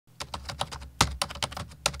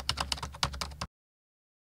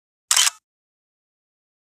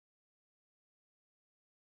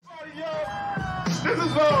This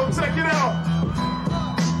is check it out.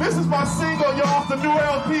 This is my single, y'all, off the new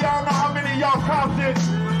LP. I don't know how many of y'all copped it.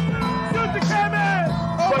 Soup The Chemist!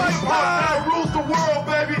 Oh but my God! Now rules the world,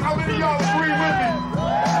 baby. How many of y'all agree with me?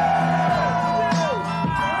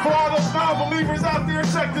 For all those non-believers out there,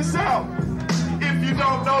 check this out. If you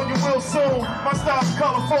don't know, you will soon. My style's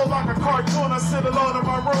colorful like a cartoon. I sit alone in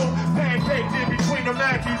my room, pancaked in between the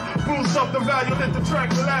Mackies. Boost up the value, let the track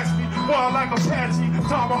relax me. Wild like Apache,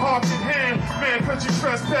 tomahawk in hand. Man, cause you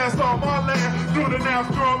trespassed on my land. Through the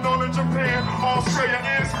Nashville, I'm known in Japan, Australia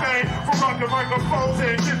and Spain. For rocking microphones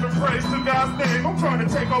and giving praise to God's name. I'm trying to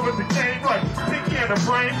take over the game like Pinky and the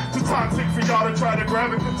Brain. Too toxic for y'all to try to grab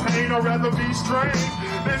and contain. I'd rather be strange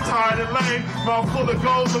than tired and lame. Mouth full of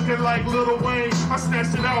gold looking like Lil Wayne. I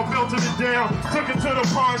snatched it out, melted it down, took it to the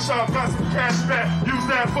pawn shop, got some cash back. Use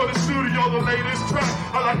that for the studio, the latest track.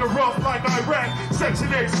 I like a rough like Iraq,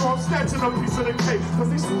 Section 8, so I'm snatching a piece of the cake. Cause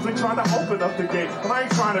these fools ain't trying to open up the gate. And I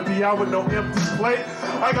ain't trying to be out with no empty plate.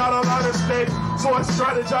 I got a lot of stake, so I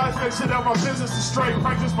strategize, make sure that my business is straight.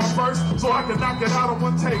 Practice my verse, so I can knock it out on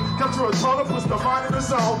one take. Capture a total, puts the mind in the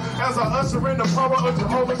zone. As I usher in the power of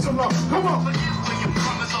Jehovah Shalom. Come on!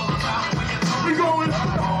 We going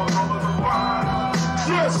all over the world.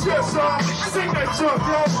 Yes, yes, sing that jump,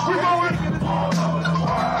 bro. We going all over the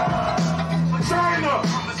world. China,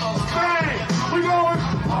 Spain, we going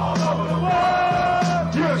all over the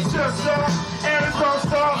world. Yes, yes, and it don't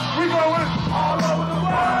stop. We going all over the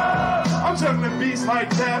world. I'm juggling beats like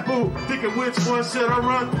taboo, thinking which one should I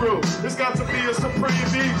run through. It's got to be a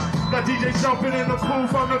supreme beat. Got DJ jumping in the pool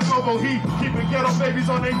from the global heat, keeping ghetto babies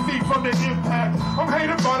on their feet from the impact. I'm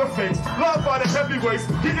hated by the fakes, loved by the heavyweights,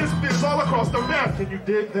 getting spins all across the map. Can you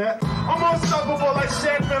dig that? I'm unstoppable like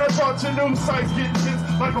Shaq, man. I thought your new sites getting hits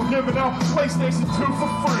like I'm giving out PlayStation 2 for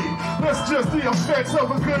free. That's just the effects of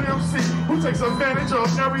a good MC who takes advantage of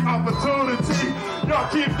every opportunity. Y'all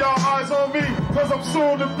keep y'all eyes on me, cause I'm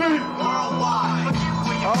soon to be worldwide.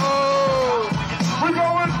 Oh, we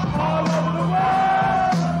going all over the world.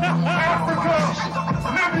 Africa,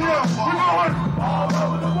 Libya, we going all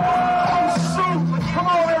over the world. Oh shoot, come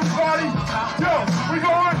on everybody. Yo, we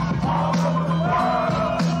going all over the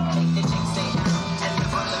world.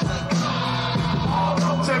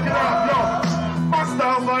 Check it out, yo. My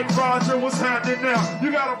style's like Roger, what's happening now?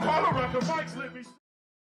 You got a Apollo record, Mike's let me